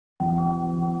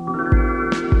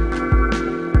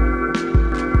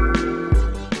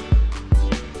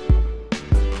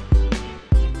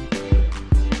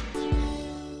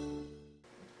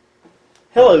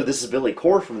Hello, this is Billy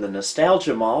Core from the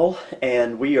Nostalgia Mall,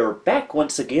 and we are back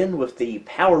once again with the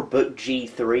PowerBook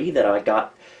G3 that I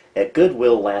got at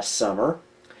Goodwill last summer.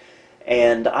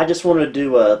 And I just wanted to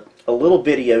do a little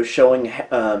video showing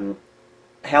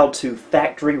how to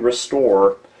factory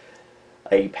restore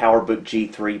a PowerBook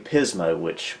G3 Pismo,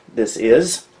 which this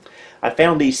is. I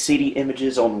found these CD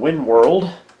images on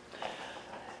WinWorld,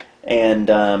 and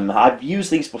I've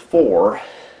used these before,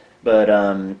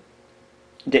 but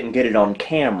didn't get it on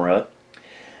camera.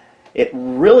 It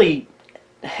really,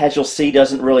 as you'll see,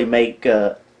 doesn't really make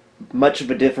much of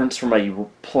a difference from a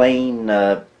plain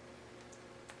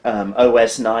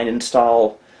OS 9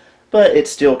 install, but it's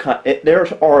still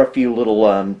there are a few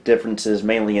little differences,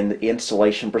 mainly in the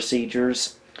installation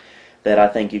procedures, that I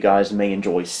think you guys may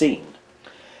enjoy seeing.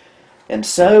 And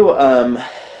so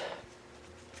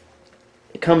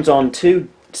it comes on 2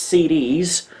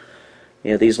 CDs.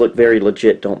 Yeah, these look very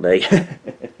legit, don't they?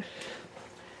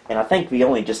 And I think we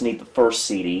only just need the first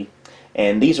CD.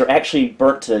 And these are actually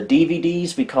burnt to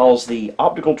DVDs because the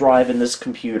optical drive in this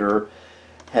computer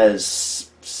has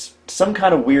some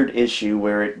kind of weird issue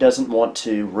where it doesn't want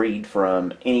to read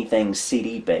from anything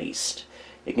CD-based.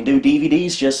 It can do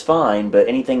DVDs just fine, but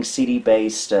anything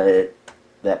CD-based,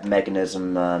 that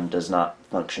mechanism does not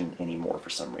function anymore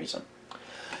for some reason.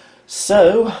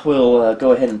 So, we'll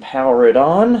go ahead and power it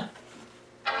on.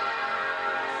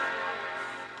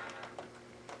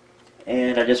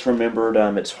 And I just remembered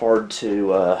it's hard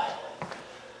to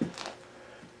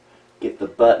get the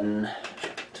button,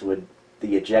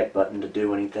 the eject button, to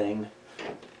do anything.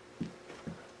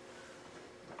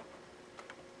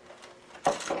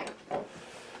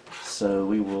 So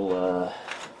we will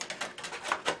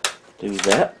do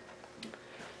that.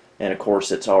 And of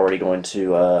course it's already going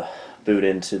to boot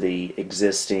into the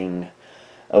existing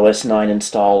OS 9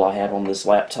 install I have on this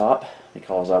laptop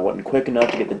because I wasn't quick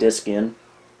enough to get the disk in.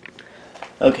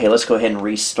 Okay, let's go ahead and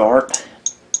restart.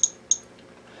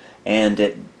 And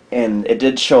it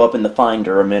did show up in the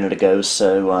Finder a minute ago,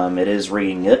 so it is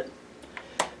reading it.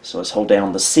 So let's hold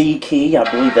down the C key. I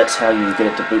believe that's how you get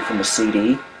it to boot from the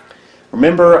CD.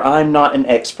 Remember, I'm not an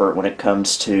expert when it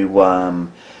comes to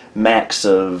Macs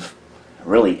of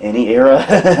really any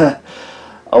era,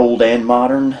 old and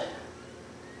modern.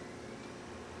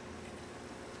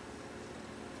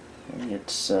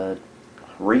 It's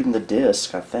reading the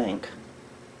disk, I think.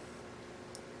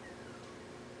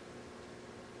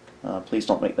 Please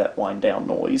don't make that wind down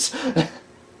noise. Okay.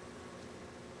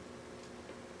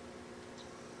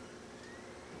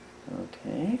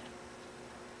 Okay,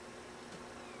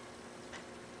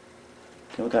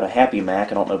 we've got a Happy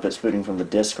Mac. I don't know if it's booting from the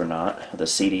disk or not. The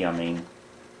CD, I mean.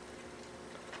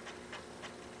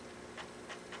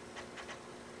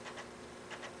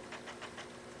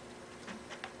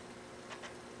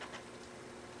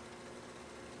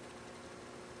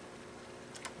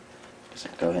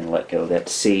 Go ahead and let go of that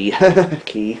C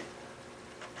key.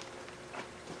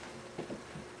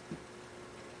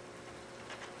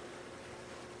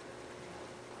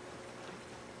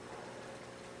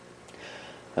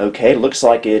 Okay, looks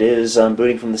like it is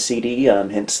booting from the CD,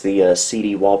 hence the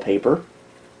CD wallpaper.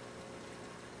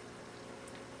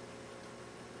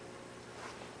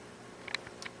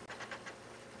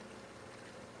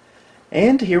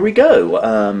 And here we go.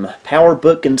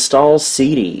 PowerBook installs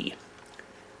CD.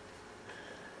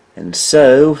 And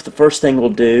so, the first thing we'll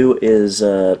do is,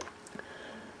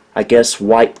 I guess,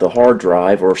 wipe the hard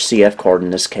drive, or CF card in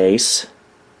this case.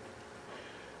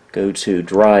 Go to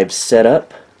Drive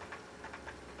Setup,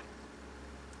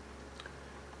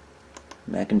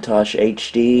 Macintosh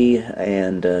HD,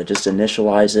 and just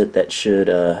initialize it. That should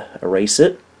erase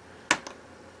it.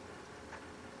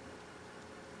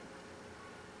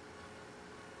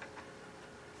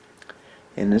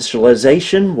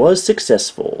 Initialization was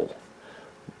successful.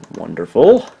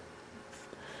 Wonderful.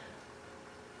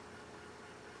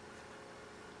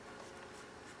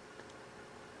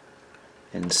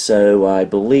 And so I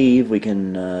believe we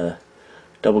can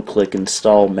double-click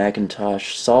install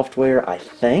Macintosh software, I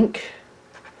think.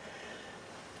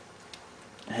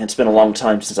 It's been a long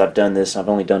time since I've done this. I've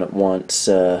only done it once.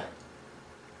 Yeah,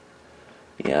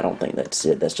 I don't think that's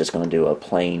it. That's just going to do a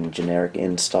plain generic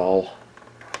install.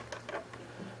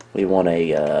 We want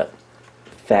a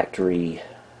factory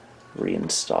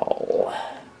reinstall.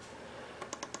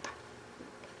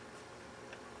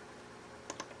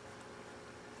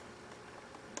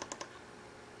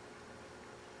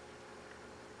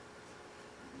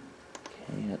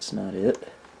 Okay, that's not it.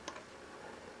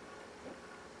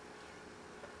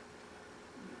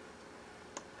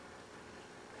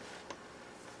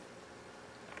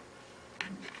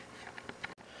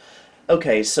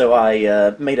 Okay, so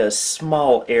I made a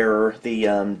small error.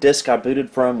 The disk I booted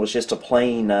from was just a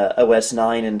plain OS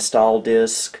 9 install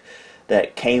disk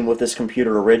that came with this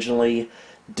computer originally.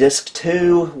 Disk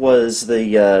 2 was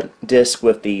the disk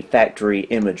with the factory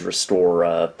image restore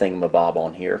thingamabob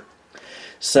on here.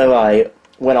 So I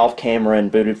went off camera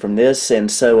and booted from this, and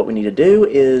so what we need to do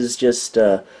is just,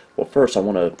 well, first I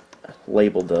want to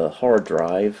label the hard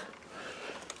drive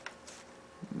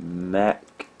Macintosh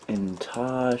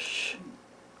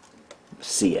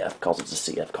CF, calls it a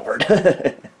CF card.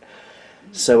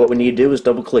 So what we need to do is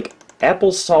double click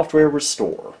Apple Software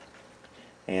Restore,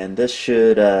 and this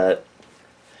should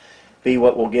be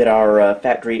what will get our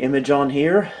factory image on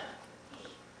here.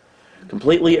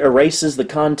 Completely erases the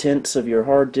contents of your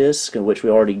hard disk, which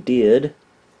we already did.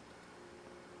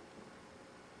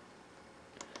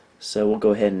 So we'll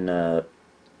go ahead and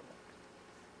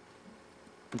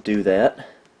do that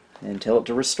and tell it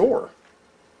to restore.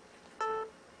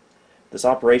 This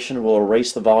operation will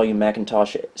erase the volume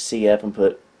Macintosh CF and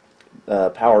put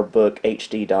PowerBook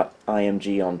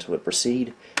HD.img onto it.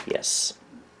 Proceed? Yes.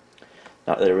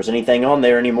 Not that there was anything on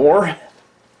there anymore.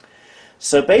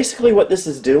 So basically what this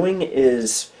is doing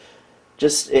is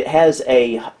just, it has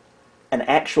an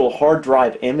actual hard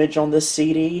drive image on this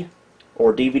CD,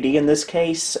 or DVD in this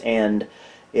case, and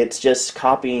it's just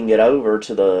copying it over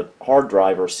to the hard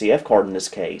drive, or CF card in this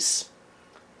case.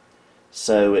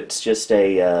 So it's just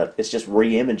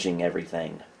re-imaging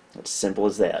everything. It's simple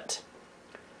as that.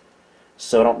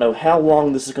 So I don't know how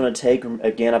long this is going to take.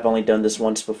 Again, I've only done this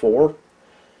once before.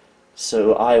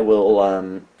 So I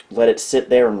will let it sit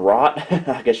there and rot,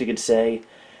 I guess you could say,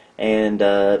 and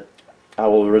I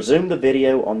will resume the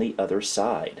video on the other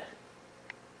side.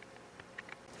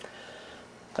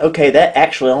 Okay, that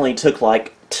actually only took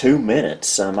like 2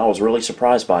 minutes. I was really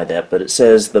surprised by that, but it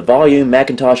says the volume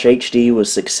Macintosh HD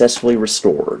was successfully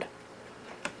restored.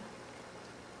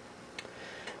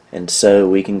 And so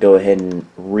we can go ahead and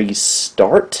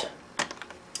restart.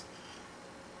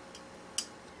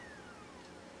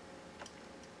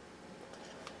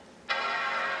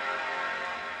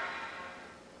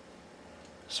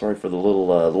 Sorry for the little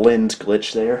lens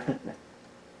glitch there.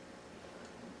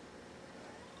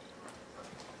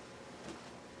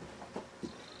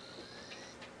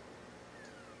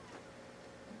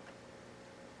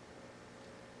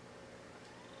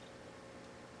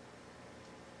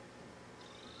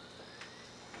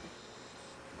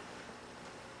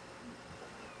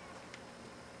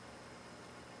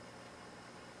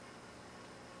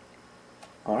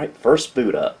 Alright, first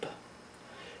boot up.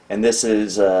 And this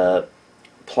is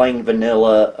plain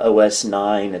vanilla OS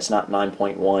 9. It's not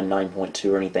 9.1,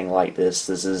 9.2 or anything like this.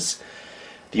 This is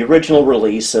the original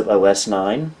release of OS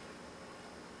 9.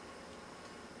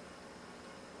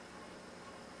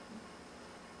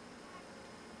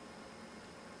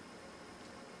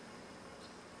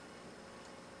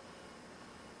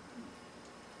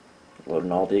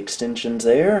 Loading all the extensions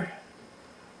there.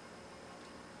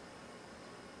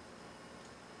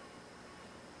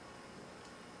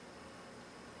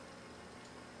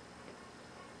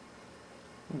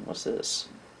 What's this?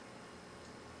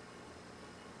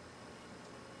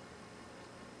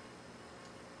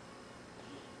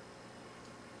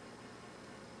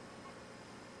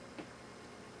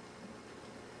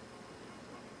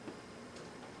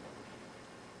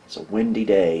 It's a windy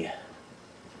day.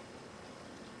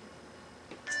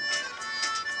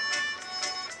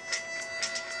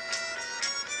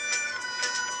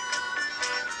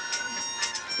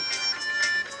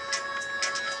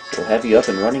 We'll have you up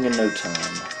and running in no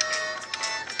time.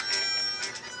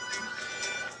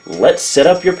 Let's set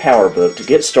up your PowerBook. To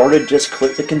get started, just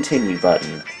click the continue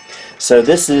button. So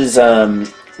this is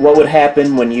what would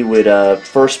happen when you would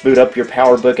first boot up your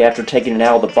PowerBook after taking it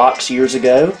out of the box years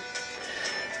ago.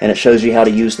 And it shows you how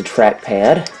to use the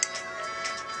trackpad.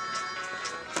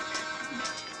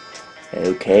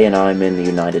 Okay, and I'm in the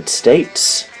United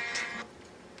States.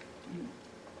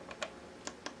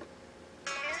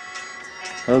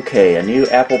 Okay, a new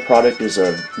Apple product is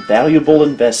a valuable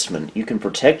investment. You can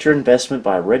protect your investment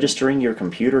by registering your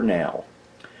computer now.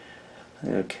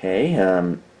 Okay,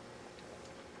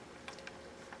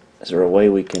 is there a way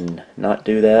we can not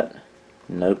do that?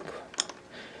 Nope.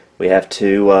 We have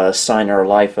to sign our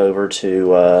life over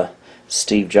to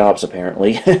Steve Jobs,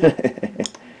 apparently.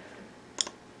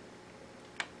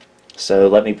 So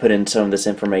let me put in some of this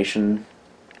information.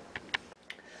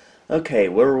 Okay,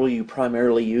 where will you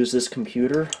primarily use this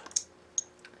computer?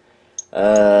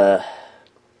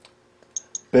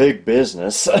 Big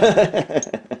business.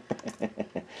 That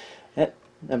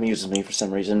amuses me for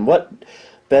some reason. What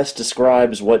best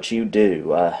describes what you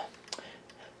do?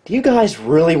 Do you guys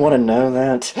really want to know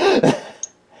that?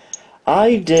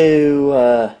 I do,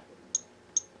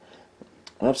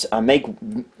 oops, I make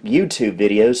YouTube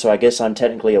videos, so I guess I'm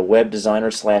technically a web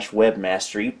designer slash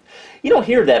webmaster. You don't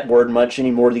hear that word much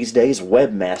anymore these days,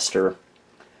 webmaster.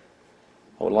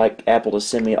 I would like Apple to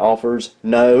send me offers.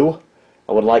 No.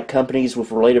 I would like companies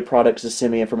with related products to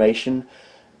send me information.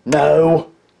 No.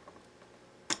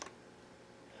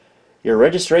 Your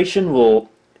registration will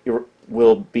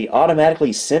be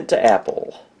automatically sent to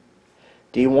Apple.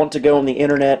 Do you want to go on the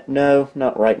internet? No,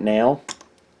 not right now.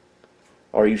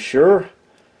 Are you sure?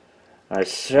 I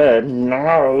said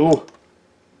no.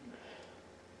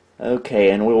 Okay,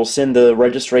 and we will send the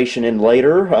registration in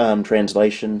later.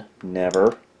 Translation,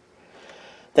 never.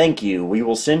 Thank you. We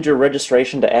will send your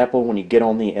registration to Apple when you get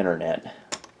on the internet.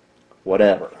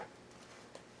 Whatever.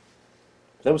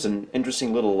 That was an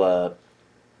interesting little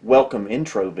welcome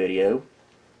intro video,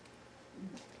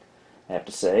 I have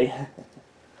to say.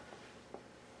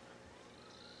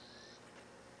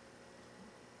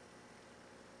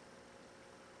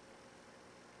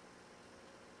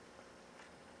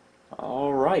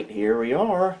 Alright, here we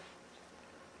are.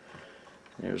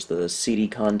 There's the CD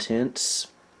contents.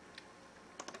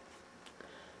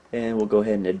 And we'll go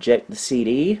ahead and eject the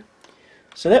CD.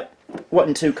 So that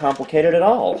wasn't too complicated at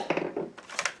all.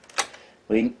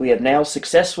 We have now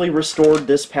successfully restored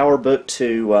this PowerBook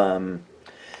to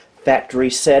factory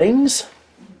settings.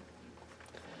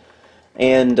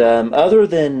 And other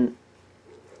than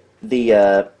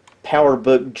the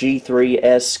PowerBook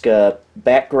G3-esque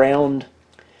background,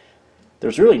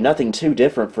 there's really nothing too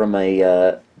different from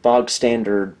a bog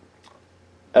standard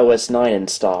OS 9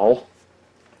 install.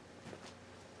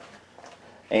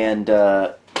 And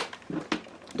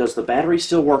does the battery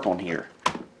still work on here?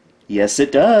 Yes,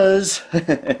 it does.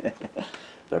 I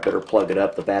better plug it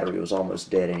up. The battery was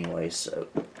almost dead anyway, so.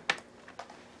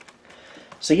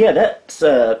 So yeah, that's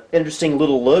an interesting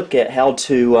little look at how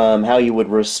you would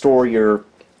restore your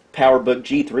PowerBook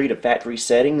G3 to factory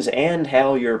settings, and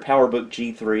how your PowerBook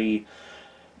G3,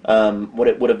 what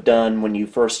it would have done when you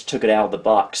first took it out of the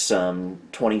box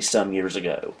 20-some years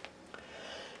ago.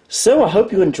 So I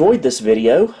hope you enjoyed this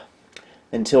video.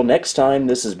 Until next time,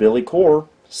 this is Billy Core,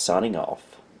 signing off.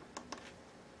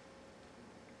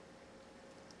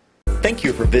 Thank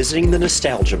you for visiting the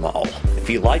Nostalgia Mall. If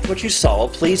you liked what you saw,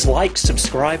 please like,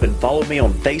 subscribe, and follow me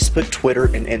on Facebook, Twitter,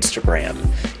 and Instagram.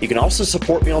 You can also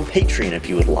support me on Patreon if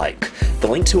you would like. The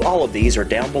link to all of these are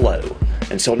down below.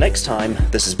 Until next time,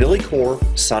 this is Billy Core,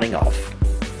 signing off.